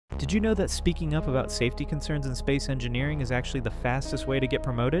Did you know that speaking up about safety concerns in space engineering is actually the fastest way to get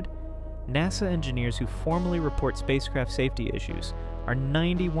promoted? NASA engineers who formally report spacecraft safety issues are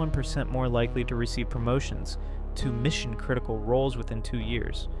 91% more likely to receive promotions to mission-critical roles within 2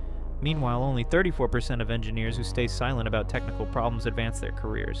 years. Meanwhile, only 34% of engineers who stay silent about technical problems advance their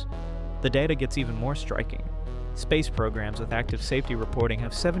careers. The data gets even more striking. Space programs with active safety reporting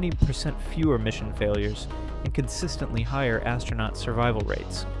have 70% fewer mission failures and consistently higher astronaut survival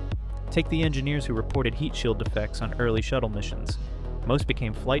rates. Take the engineers who reported heat shield defects on early shuttle missions. Most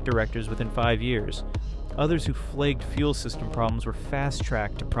became flight directors within 5 years. Others who flagged fuel system problems were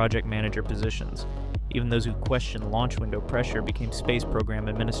fast-tracked to project manager positions. Even those who questioned launch window pressure became space program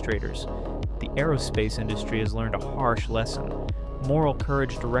administrators. The aerospace industry has learned a harsh lesson. Moral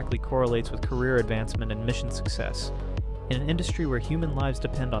courage directly correlates with career advancement and mission success. In an industry where human lives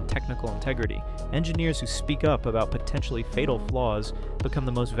depend on technical integrity, engineers who speak up about potentially fatal flaws become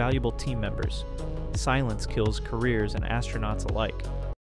the most valuable team members. Silence kills careers and astronauts alike.